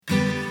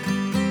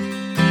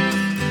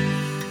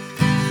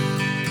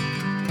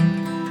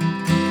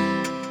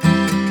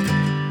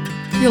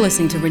You're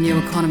listening to Renew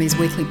Economy's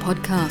weekly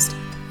podcast,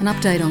 an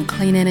update on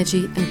clean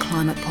energy and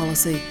climate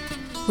policy,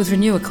 with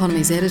Renew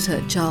Economy's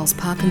editor, Giles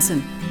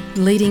Parkinson,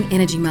 leading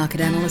energy market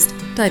analyst,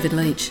 David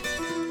Leach.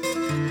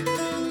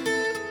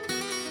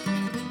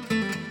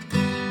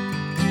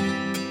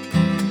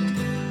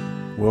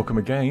 Welcome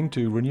again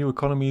to Renew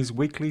Economy's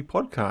weekly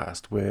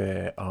podcast,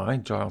 where I,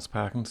 Giles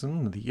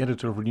Parkinson, the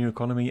editor of Renew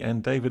Economy,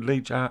 and David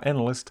Leach, our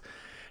analyst,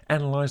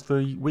 analyse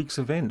the week's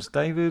events.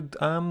 David,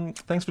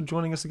 thanks for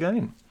joining us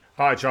again.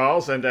 Hi,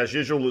 Giles, and as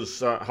usual,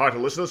 there's hi to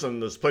listeners,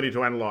 and there's plenty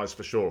to analyse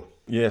for sure.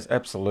 Yes,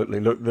 absolutely.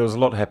 Look, there was a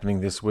lot happening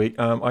this week.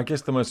 I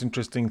guess the most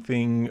interesting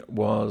thing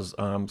was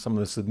some of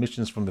the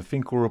submissions from the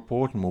Finkel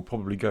report, and we'll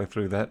probably go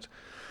through that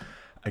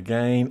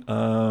again.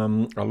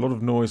 A lot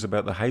of noise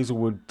about the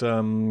Hazelwood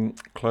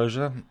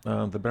closure,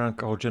 the Barron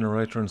Coal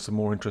generator, and some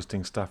more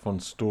interesting stuff on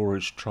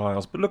storage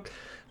trials. But look,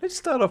 let's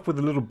start off with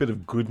a little bit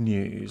of good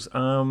news.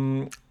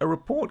 A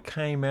report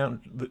came out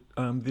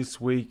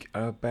this week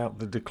about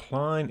the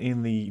decline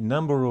in the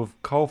number of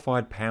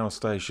coal-fired power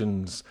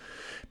stations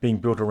being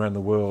built around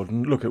the world.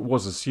 And look, it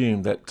was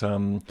assumed that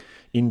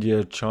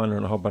India, China,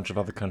 and a whole bunch of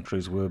other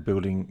countries were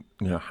building,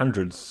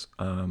 hundreds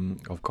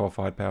of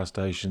coal-fired power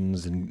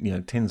stations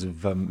and tens of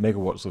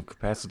megawatts of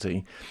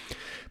capacity.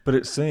 But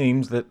it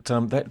seems that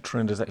that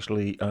trend is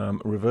actually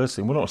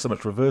reversing. Well, not so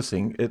much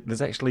reversing.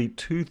 There's actually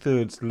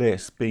 2/3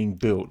 less being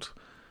built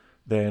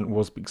than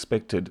was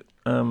expected.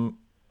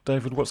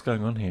 David, what's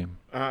going on here?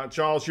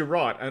 Giles, you're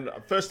right. And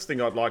first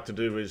thing I'd like to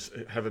do is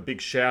have a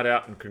big shout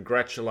out and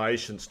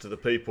congratulations to the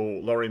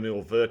people, Laurie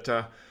Mill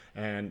Verta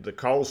and the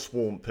Coal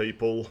Swarm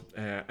people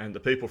and the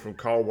people from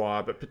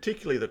Coalwire, but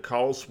particularly the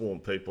Coal Swarm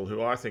people,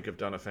 who I think have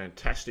done a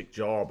fantastic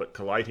job at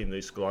collating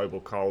this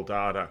global coal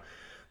data.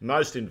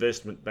 Most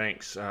investment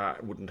banks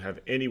wouldn't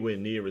have anywhere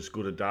near as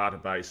good a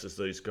database as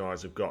these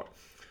guys have got.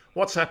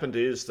 What's happened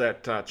is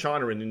that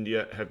China and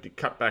India have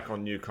cut back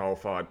on new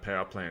coal-fired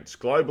power plants.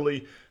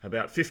 Globally,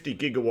 about 50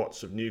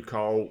 gigawatts of new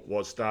coal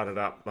was started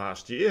up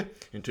last year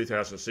in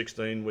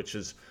 2016, which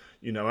is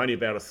only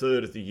about a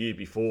third of the year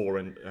before,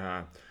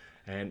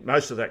 and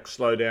most of that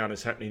slowdown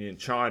is happening in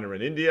China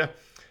and India.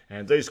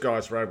 And these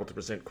guys were able to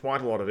present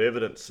quite a lot of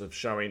evidence of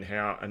showing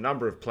how a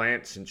number of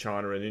plants in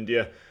China and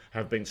India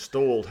have been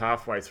stalled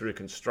halfway through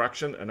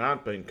construction and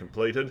aren't being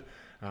completed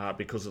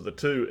because of the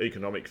two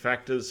economic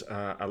factors,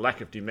 a lack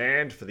of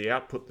demand for the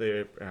output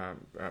they're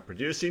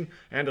producing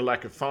and a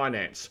lack of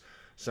finance.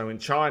 So in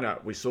China,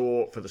 we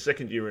saw for the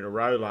second year in a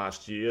row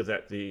last year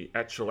that the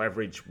actual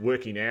average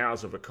working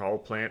hours of a coal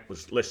plant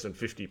was less than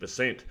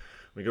 50%.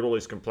 We got all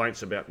these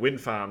complaints about wind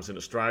farms in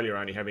Australia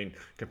only having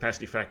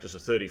capacity factors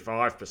of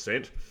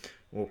 35%.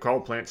 Well,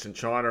 coal plants in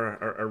China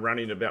are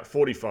running about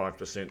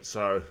 45%,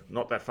 so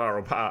not that far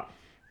apart.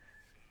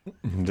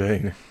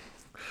 Indeed.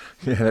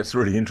 Yeah, that's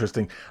really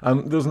interesting. There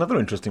was another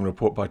interesting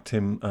report by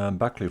Tim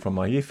Buckley from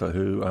IEFA,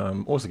 who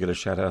also get a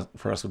shout out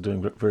for us for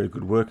doing very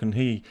good work, and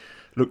he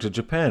looked at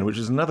Japan, which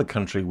is another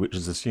country which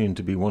is assumed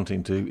to be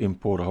wanting to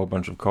import a whole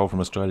bunch of coal from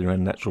Australia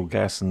and natural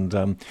gas, and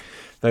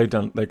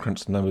they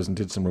crunched the numbers and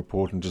did some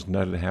report and just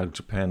noted how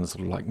Japan is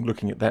sort of like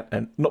looking at that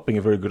and not being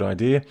a very good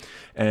idea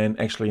and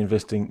actually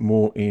investing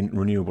more in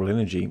renewable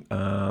energy.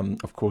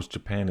 Of course,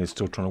 Japan is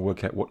still trying to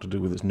work out what to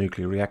do with its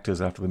nuclear reactors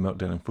after the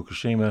meltdown in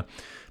Fukushima,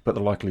 but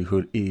the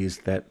likelihood is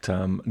that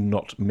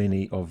not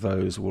many of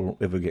those will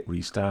ever get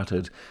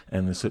restarted,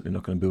 and they're certainly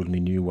not going to build any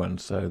new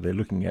ones. So they're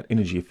looking at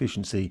energy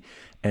efficiency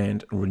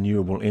and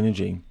renewable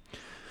energy.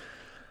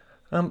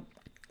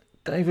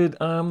 David,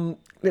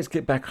 let's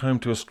get back home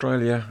to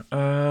Australia.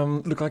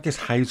 Look, I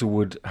guess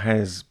Hazelwood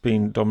has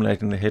been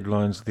dominating the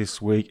headlines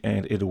this week,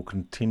 and it will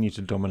continue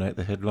to dominate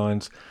the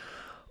headlines.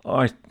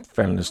 I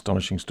found an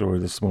astonishing story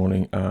this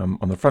morning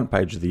on the front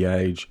page of The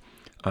Age,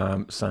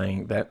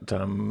 saying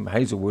that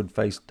Hazelwood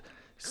faced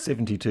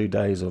 72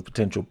 days of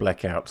potential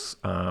blackouts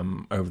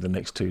over the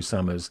next two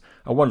summers.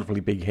 A wonderfully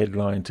big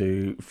headline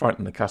to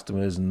frighten the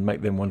customers and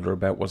make them wonder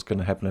about what's going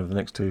to happen over the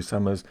next two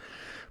summers.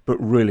 But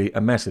really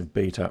a massive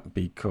beat up,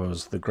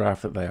 because the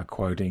graph that they are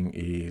quoting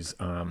is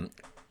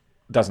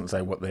doesn't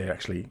say what they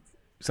actually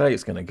say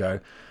it's going to go.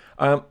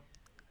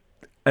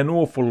 An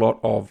awful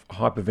lot of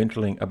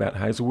hyperventilating about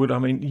Hazelwood. I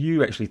mean,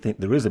 you actually think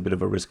there is a bit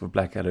of a risk of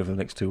blackout over the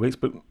next 2 weeks,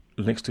 but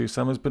the next two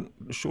summers, but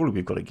surely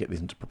we've got to get this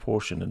into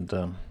proportion.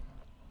 And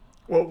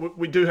Well,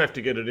 we do have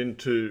to get it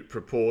into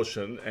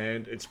proportion,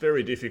 and it's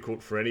very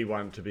difficult for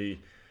anyone to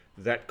be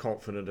that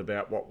confident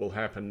about what will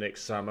happen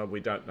next summer. We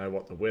don't know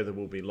what the weather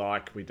will be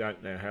like. We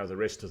don't know how the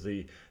rest of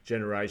the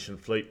generation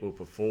fleet will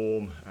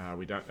perform.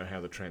 We don't know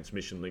how the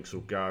transmission links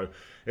will go.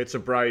 It's a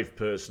brave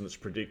person that's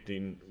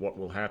predicting what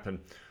will happen.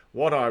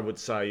 What I would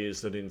say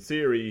is that in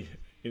theory,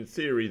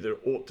 there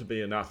ought to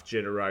be enough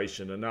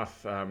generation,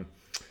 enough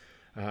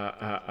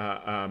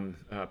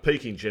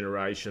peaking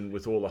generation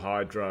with all the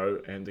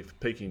hydro and the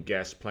peaking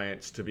gas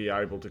plants to be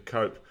able to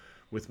cope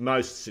with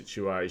most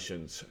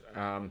situations.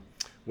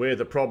 Where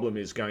the problem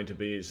is going to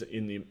be is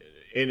in the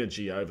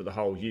energy over the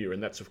whole year,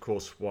 and that's of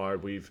course why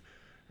we've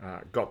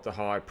got the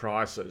high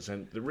prices.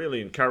 And the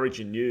really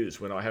encouraging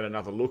news when I had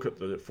another look at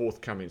the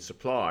forthcoming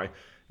supply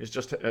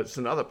it's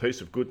another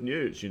piece of good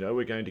news.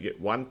 We're going to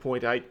get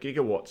 1.8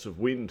 gigawatts of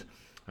wind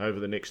over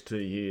the next 2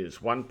 years,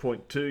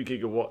 1.2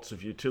 gigawatts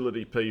of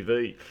utility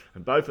PV,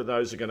 and both of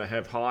those are going to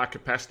have higher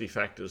capacity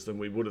factors than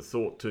we would have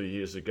thought 2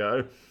 years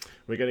ago.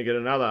 We're going to get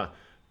another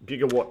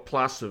gigawatt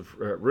plus of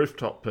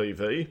rooftop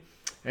PV,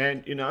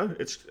 and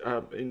it's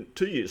in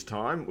 2 years'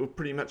 time we're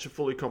pretty much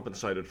fully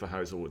compensated for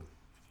Hazelwood.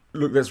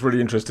 Look, that's really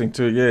interesting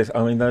too. Yes,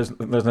 I mean those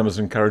numbers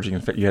are encouraging.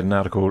 In fact, you had an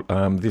article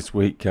this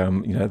week.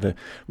 The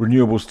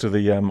renewables to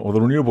the or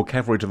the renewable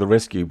cavalry to the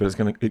rescue, but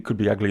it could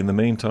be ugly in the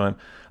meantime,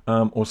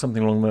 or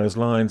something along those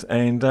lines.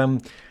 And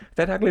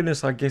that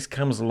ugliness, I guess,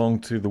 comes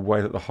along to the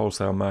way that the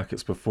wholesale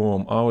markets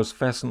perform. I was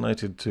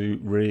fascinated to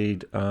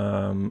read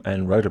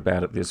and wrote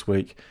about it this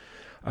week.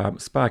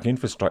 Spark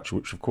Infrastructure,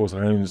 which of course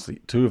owns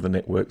two of the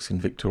networks in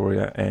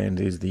Victoria and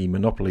is the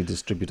monopoly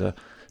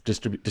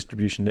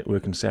distribution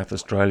network in South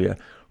Australia,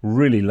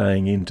 really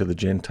laying into the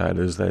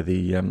gentailers. They're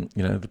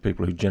the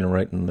people who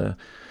generate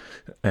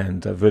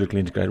and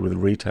vertically integrated with the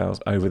retails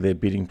over their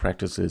bidding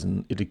practices,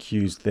 and it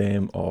accused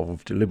them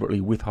of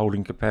deliberately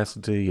withholding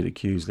capacity. It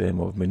accused them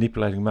of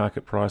manipulating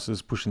market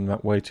prices, pushing them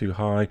up way too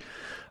high.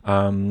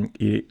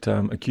 It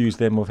accused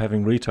them of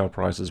having retail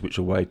prices which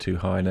are way too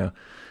high. Now,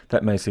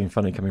 that may seem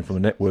funny coming from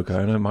a network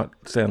owner. It might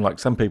sound like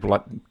some people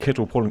like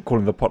kettle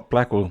calling the pot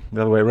black, or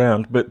the other way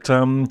around. But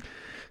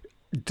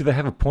do they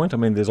have a point? I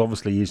mean, there's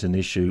obviously is an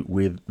issue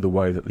with the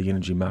way that the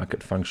energy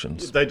market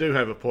functions. They do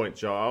have a point,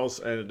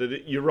 Giles, and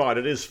you're right,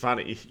 it is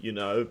funny,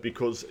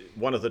 because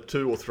one of the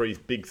 2 or 3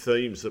 big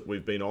themes that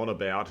we've been on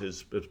about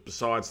is,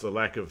 besides the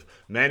lack of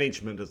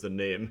management of the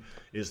NEM,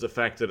 is the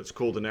fact that it's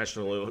called the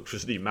National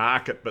Electricity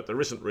Market, but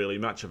there isn't really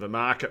much of a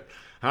market.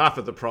 Half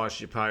of the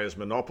price you pay is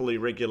monopoly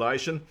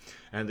regulation,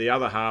 and the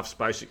other half's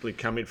basically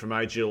coming from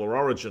AGL or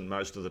Origin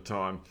most of the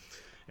time.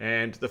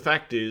 And the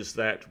fact is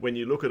that when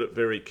you look at it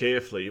very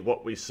carefully,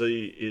 what we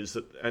see is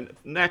that, and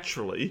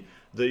naturally,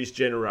 these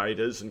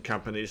generators and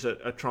companies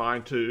are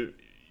trying to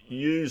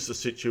use the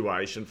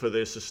situation for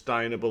their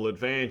sustainable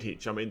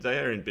advantage. I mean,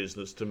 they're in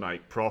business to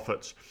make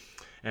profits.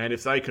 And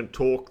if they can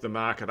talk the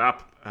market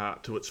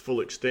up to its full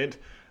extent,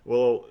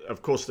 well,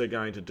 of course they're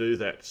going to do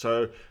that.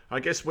 So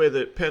I guess where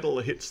the pedal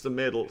hits the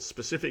metal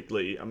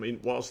specifically, I mean,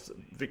 whilst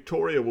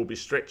Victoria will be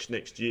stretched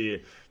next year,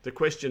 the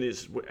question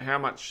is how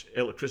much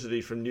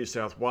electricity from New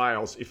South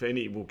Wales, if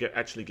any, will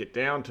actually get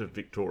down to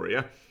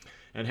Victoria,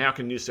 and how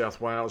can New South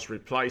Wales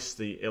replace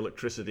the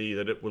electricity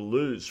that it will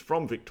lose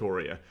from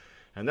Victoria?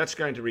 And that's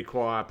going to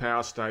require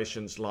power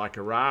stations like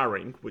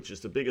Eraring, which is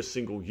the biggest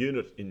single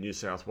unit in New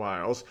South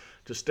Wales,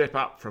 to step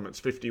up from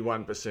its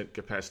 51%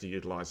 capacity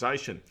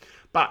utilisation.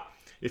 But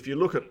if you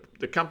look at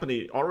the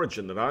company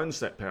Origin that owns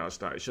that power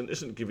station,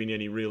 isn't giving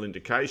any real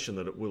indication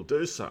that it will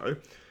do so.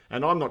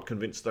 And I'm not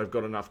convinced they've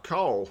got enough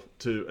coal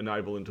to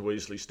enable them to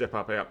easily step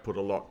up output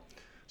a lot.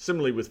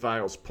 Similarly with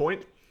Vales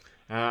Point.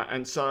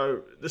 And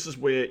so this is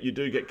where you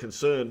do get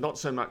concerned, not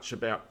so much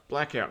about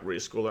blackout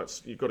risk, or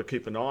you've got to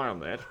keep an eye on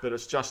that, but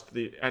it's just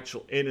the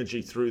actual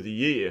energy through the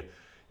year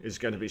is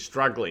going to be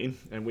struggling,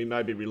 and we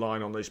may be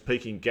relying on these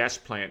peaking gas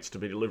plants to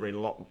be delivering a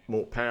lot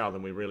more power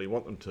than we really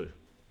want them to.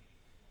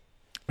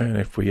 And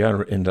if we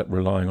end up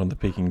relying on the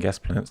peaking gas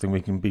plants, then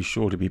we can be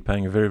sure to be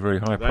paying a very, very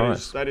high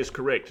price. That is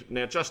correct.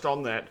 Now, just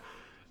on that,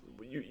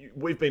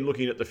 we've been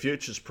looking at the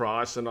futures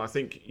price, and I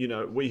think,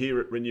 we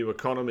here at Renew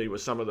Economy were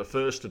some of the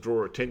first to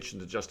draw attention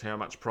to just how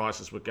much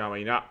prices were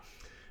going up.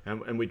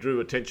 And we drew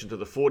attention to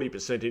the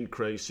 40%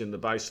 increase in the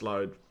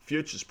baseload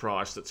futures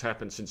price that's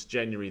happened since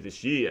January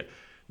this year.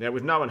 Now,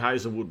 we've known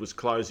Hazelwood was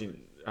closing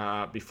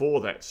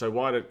before that, so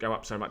why did it go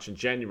up so much in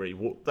January?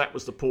 Well, that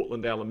was the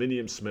Portland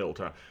aluminium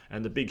smelter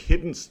and the big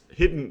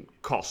hidden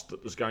cost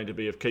that was going to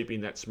be of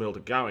keeping that smelter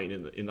going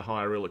in the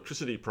higher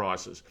electricity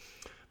prices.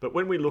 But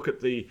when we look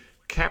at the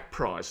cap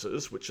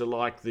prices, which are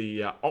like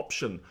the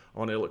option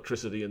on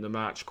electricity in the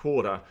March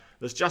quarter,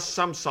 there's just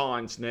some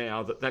signs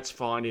now that that's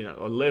finding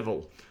a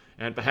level,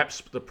 and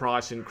perhaps the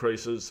price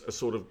increases are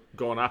sort of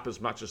gone up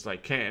as much as they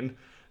can,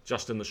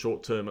 just in the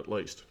short term at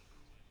least.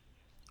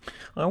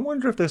 I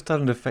wonder if they're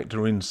starting to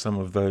factor in some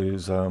of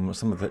those,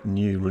 some of that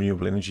new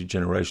renewable energy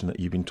generation that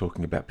you've been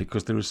talking about,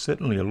 because there is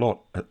certainly a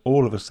lot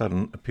all of a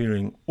sudden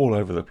appearing all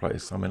over the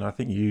place. I mean, I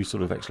think you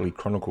sort of actually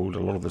chronicled a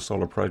lot of the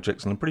solar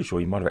projects, and I'm pretty sure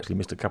you might have actually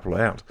missed a couple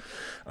out.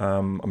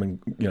 Some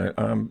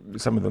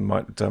of them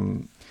might.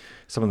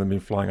 Some of them have been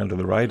flying under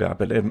the radar,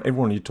 but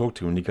everyone you talk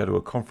to when you go to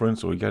a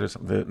conference or you go to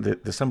something,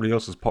 there's somebody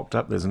else has popped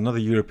up. There's another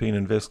European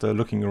investor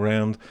looking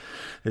around.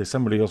 There's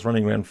somebody else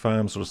running around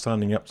farms sort of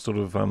signing up sort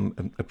of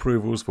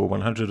approvals for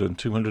 100 and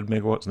 200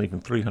 megawatts and even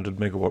 300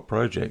 megawatt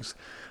projects.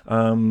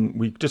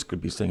 We just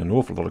could be seeing an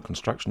awful lot of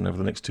construction over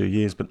the next 2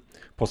 years, but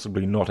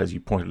possibly not, as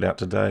you pointed out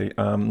today,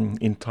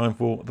 in time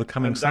for the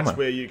coming summer. That's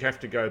where you have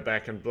to go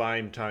back and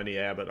blame Tony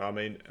Abbott. I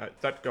mean,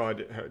 that guy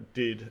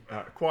did,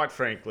 quite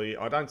frankly,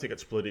 I don't think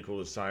it's political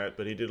to say it,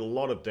 but he did a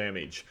lot of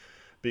damage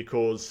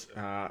because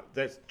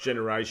that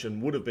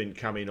generation would have been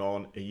coming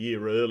on a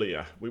year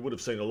earlier. We would have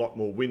seen a lot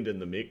more wind in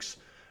the mix.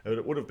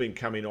 it would have been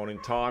coming on in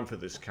time for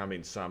this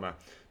coming summer.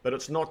 But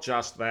it's not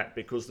just that,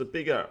 because the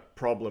bigger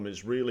problem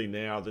is really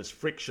now this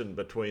friction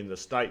between the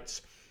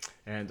states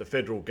and the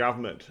federal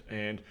government.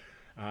 And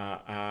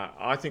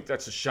I think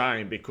that's a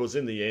shame, because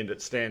in the end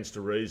it stands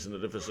to reason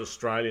that if as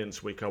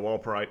Australians we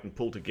cooperate and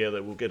pull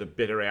together, we'll get a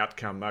better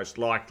outcome most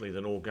likely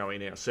than all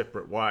going our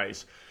separate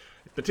ways,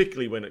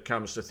 particularly when it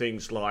comes to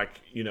things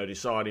like,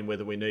 deciding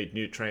whether we need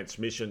new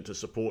transmission to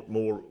support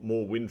more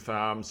wind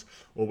farms,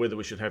 or whether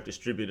we should have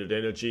distributed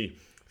energy.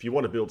 If you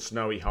want to build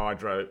Snowy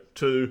Hydro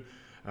too,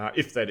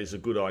 if that is a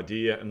good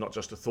idea and not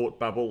just a thought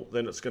bubble,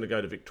 then it's going to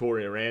go to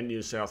Victoria and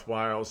New South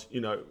Wales.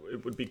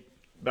 It would be,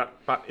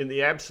 but in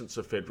the absence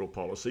of federal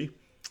policy,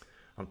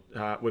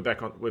 we're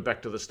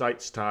back to the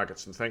states'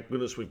 targets, and thank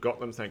goodness we've got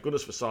them. Thank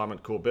goodness for Simon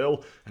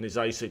Corbell and his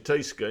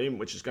ACT scheme,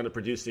 which is going to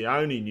produce the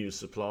only new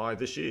supply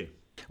this year.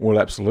 Well,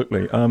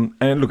 absolutely.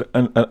 And look,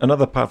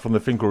 another part from the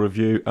Finkel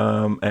Review,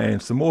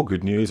 and some more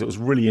good news. It was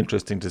really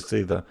interesting to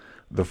see the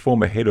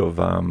former head of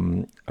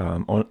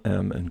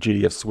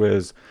GDF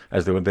Suez,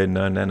 as they were then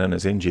known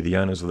as ENGIE, the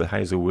owners of the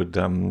Hazelwood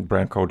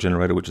brown coal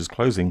generator, which is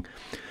closing.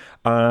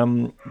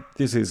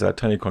 This is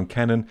Tony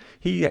Concannon.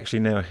 He actually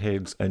now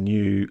heads a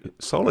new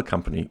solar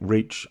company,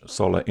 Reach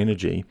Solar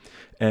Energy,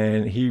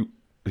 and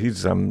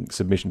his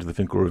submission to the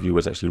Finkel Review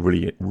was actually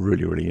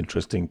really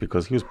interesting,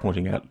 because he was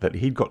pointing out that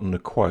he'd gotten a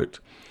quote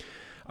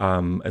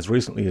as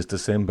recently as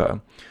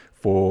December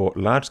for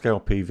large-scale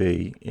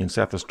PV in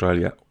South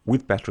Australia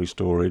with battery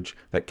storage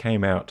that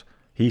came out,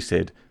 he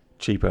said,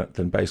 cheaper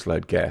than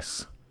baseload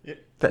gas. Yeah.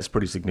 That's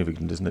pretty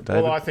significant, isn't it,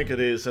 David? Well, I think it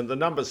is. And the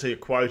numbers here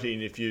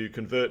quoting, if you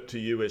convert to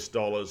US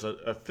dollars,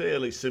 are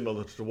fairly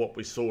similar to what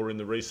we saw in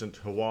the recent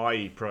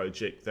Hawaii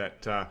project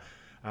that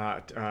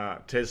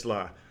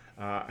Tesla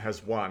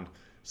has won.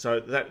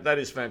 So that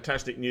is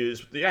fantastic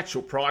news. The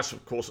actual price,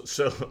 of course,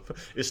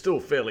 itself is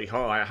still fairly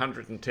high,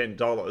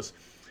 $110.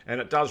 And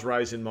it does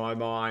raise in my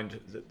mind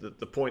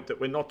the point that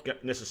we're not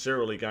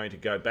necessarily going to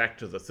go back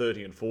to the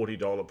 $30 and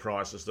 $40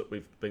 prices that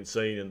we've been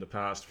seeing in the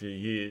past few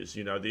years.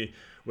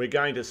 We're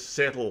going to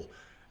settle,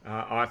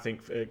 I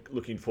think,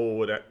 looking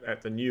forward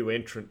at the new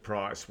entrant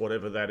price,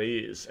 whatever that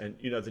is. And,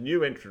 the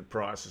new entrant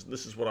prices,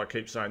 this is what I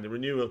keep saying, the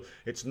renewal,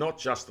 it's not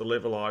just the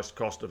levelised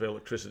cost of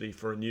electricity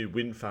for a new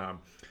wind farm.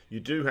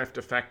 You do have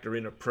to factor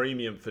in a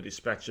premium for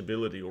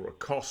dispatchability, or a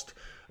cost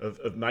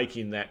of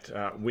making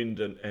that wind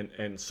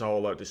and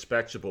solar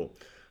dispatchable.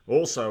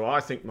 Also,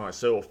 I think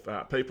myself,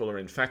 people are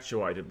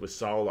infatuated with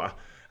solar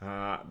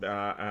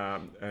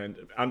and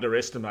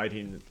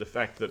underestimating the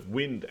fact that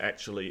wind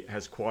actually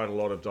has quite a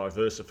lot of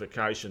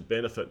diversification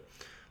benefit.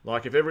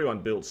 Like, if everyone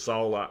builds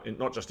solar,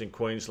 not just in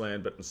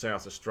Queensland but in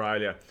South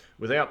Australia,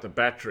 without the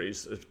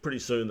batteries, pretty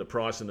soon the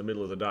price in the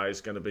middle of the day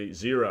is going to be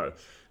zero.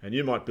 And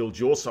you might build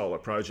your solar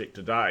project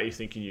today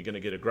thinking you're going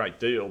to get a great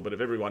deal, but if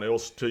everyone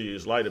else 2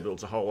 years later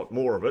builds a whole lot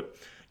more of it,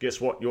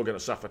 guess what? You're going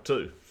to suffer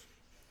too.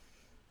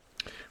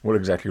 Well,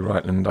 exactly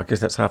right. And I guess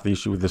that's half the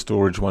issue with the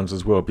storage ones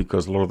as well,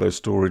 because a lot of those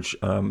storage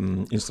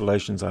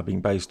installations are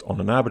being based on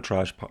an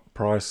arbitrage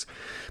price.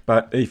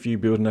 But if you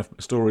build enough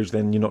storage,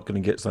 then you're not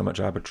going to get so much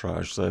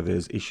arbitrage. So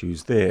there's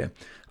issues there,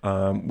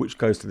 which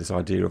goes to this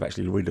idea of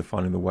actually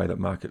redefining the way that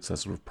markets are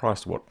sort of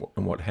priced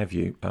and what have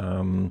you.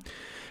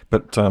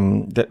 But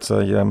that's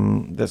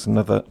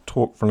another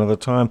talk for another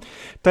time.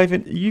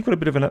 David, you've got a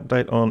bit of an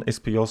update on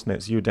SP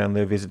AusNet. You were down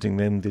there visiting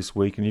them this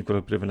week, and you've got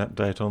a bit of an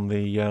update on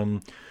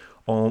the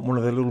on one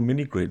of their little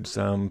mini grids,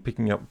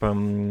 picking up,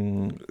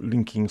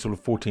 linking sort of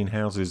 14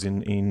 houses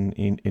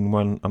in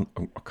one.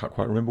 I can't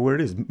quite remember where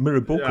it is.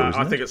 Mirrabooka,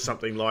 isn't it? I think it's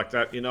something like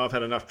that. I've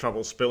had enough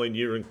trouble spelling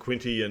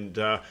Uranquinty, and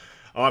I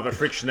have a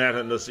friction out,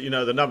 and there's,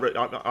 the number.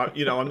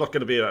 I'm not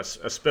going to be a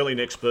spelling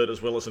expert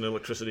as well as an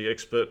electricity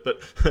expert,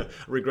 but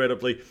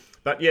regrettably.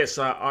 But yes,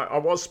 I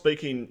was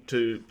speaking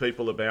to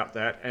people about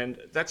that, and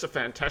that's a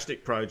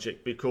fantastic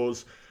project,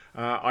 because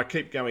I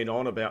keep going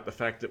on about the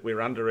fact that we're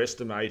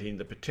underestimating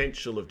the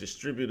potential of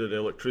distributed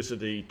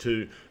electricity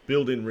to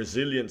build in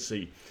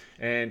resiliency.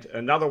 And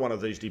another one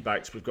of these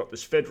debates, we've got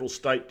this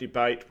federal-state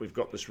debate, we've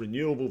got this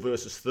renewable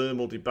versus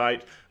thermal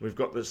debate, we've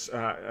got this,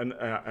 and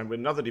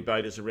another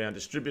debate is around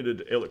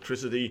distributed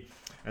electricity,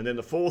 and then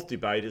the fourth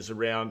debate is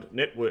around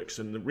networks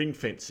and the ring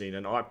fencing.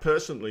 And I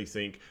personally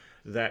think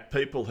that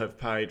people have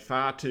paid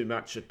far too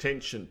much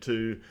attention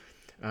to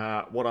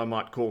what I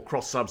might call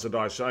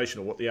cross-subsidisation,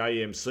 or what the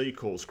AEMC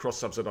calls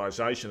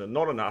cross-subsidisation, and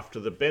not enough to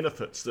the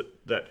benefits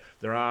that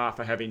there are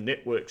for having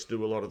networks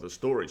do a lot of the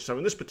storage. So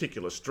in this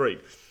particular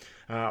street,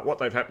 what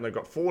they've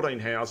got 14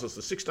 houses.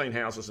 The 16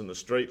 houses in the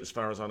street, as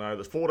far as I know,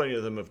 there's 14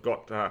 of them have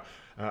got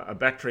a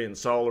battery and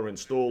solar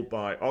installed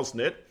by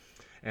AusNet.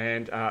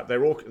 And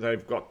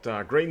they've got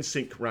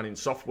GreenSync running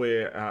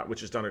software,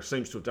 which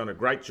seems to have done a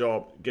great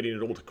job getting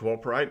it all to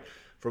cooperate.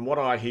 From what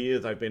I hear,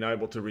 they've been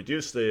able to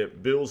reduce their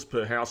bills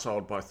per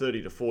household by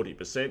 30 to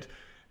 40%.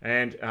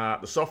 And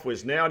the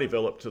software's now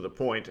developed to the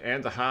point,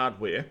 and the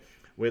hardware,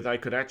 where they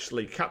could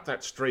actually cut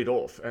that street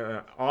off,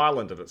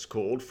 island that it's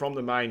called, from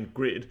the main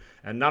grid,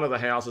 and none of the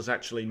houses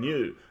actually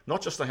knew.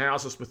 Not just the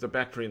houses with the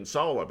battery and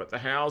solar, but the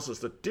houses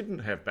that didn't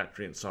have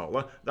battery and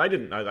solar. They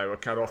didn't know they were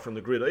cut off from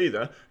the grid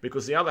either,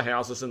 because the other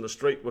houses in the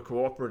street were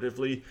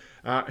cooperatively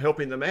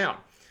helping them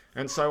out.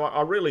 And so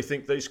I really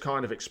think these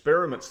kind of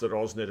experiments that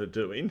AusNet are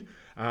doing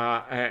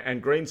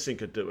and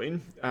GreenSync are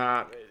doing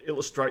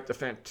illustrate the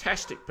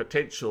fantastic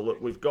potential that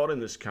we've got in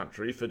this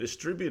country for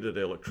distributed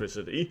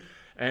electricity,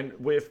 and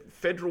where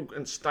federal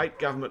and state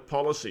government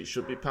policy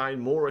should be paying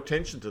more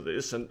attention to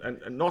this and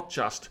not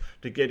just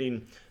to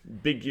getting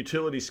big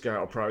utility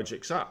scale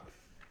projects up.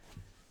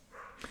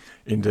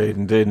 Indeed.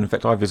 In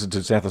fact, I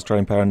visited South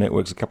Australian Power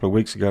Networks a couple of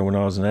weeks ago when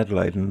I was in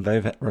Adelaide, and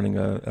they're running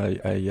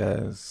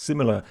a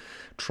similar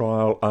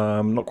trial,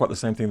 not quite the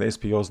same thing, the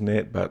SP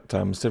AusNet, but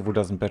several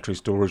dozen battery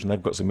storage, and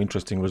they've got some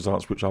interesting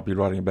results which I'll be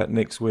writing about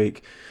next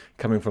week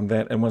coming from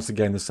that. And once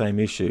again, the same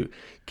issue: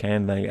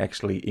 can they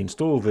actually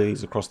install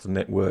these across the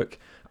network,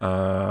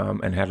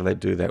 and how do they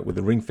do that? With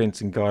the ring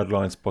fencing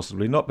guidelines,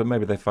 possibly not, but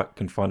maybe they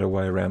can find a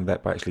way around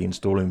that by actually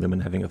installing them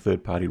and having a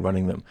third party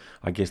running them.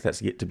 I guess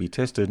that's yet to be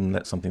tested, and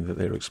that's something that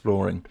they're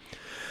exploring.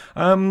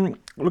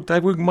 Look,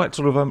 Dave, we might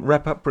sort of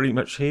wrap up pretty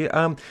much here.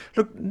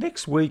 Look,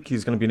 next week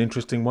is going to be an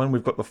interesting one.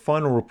 We've got the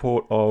final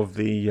report of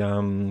the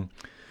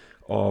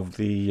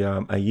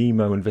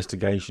AEMO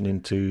investigation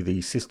into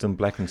the system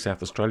black in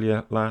South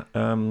Australia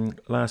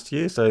last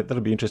year. So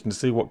that'll be interesting to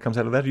see what comes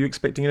out of that. Are you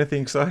expecting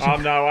anything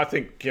exciting? No, I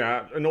think,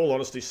 in all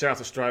honesty,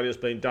 South Australia's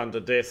been done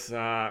to death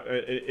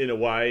in a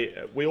way.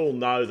 We all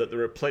know that there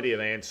are plenty of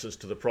answers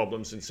to the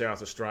problems in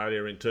South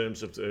Australia in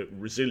terms of the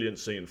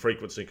resiliency and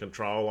frequency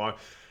control.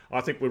 I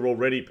think we're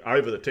already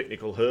over the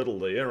technical hurdle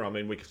there. I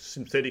mean,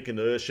 synthetic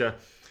inertia,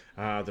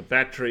 the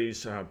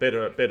batteries,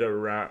 better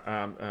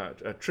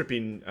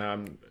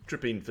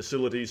tripping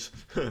facilities.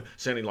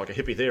 Sounding like a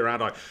hippie there,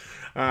 aren't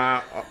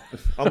I?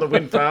 On the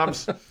wind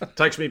farms.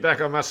 Takes me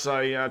back, I must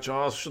say,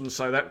 Giles. Shouldn't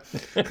say that.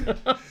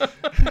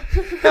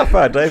 How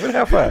far, David?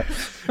 How far?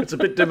 It's a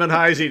bit dim and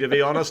hazy, to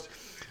be honest.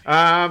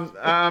 And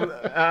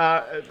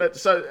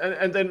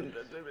then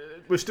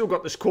we've still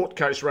got this court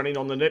case running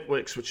on the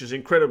networks, which is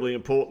incredibly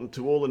important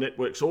to all the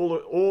networks. All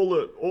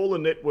the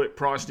network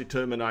price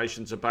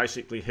determinations are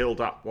basically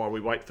held up while we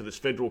wait for this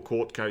federal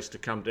court case to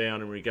come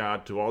down in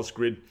regard to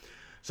Ausgrid.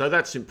 So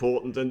that's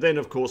important. And then,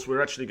 of course,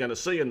 we're actually going to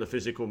see in the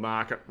physical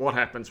market what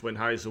happens when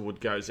Hazelwood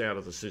goes out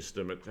of the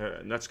system.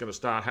 And that's going to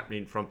start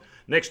happening from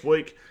next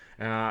week.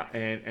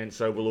 And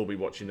so we'll all be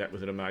watching that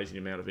with an amazing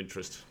amount of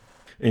interest.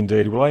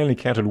 Indeed. Well, I only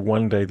counted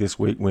one day this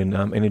week when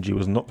energy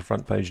was not the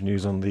front page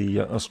news on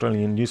the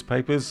Australian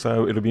newspapers,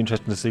 so it'll be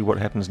interesting to see what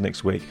happens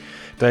next week.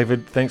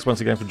 David, thanks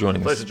once again for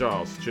joining us. Pleasure,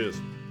 Giles. Cheers.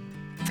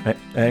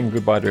 And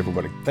goodbye to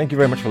everybody. Thank you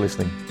very much for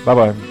listening.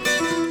 Bye-bye.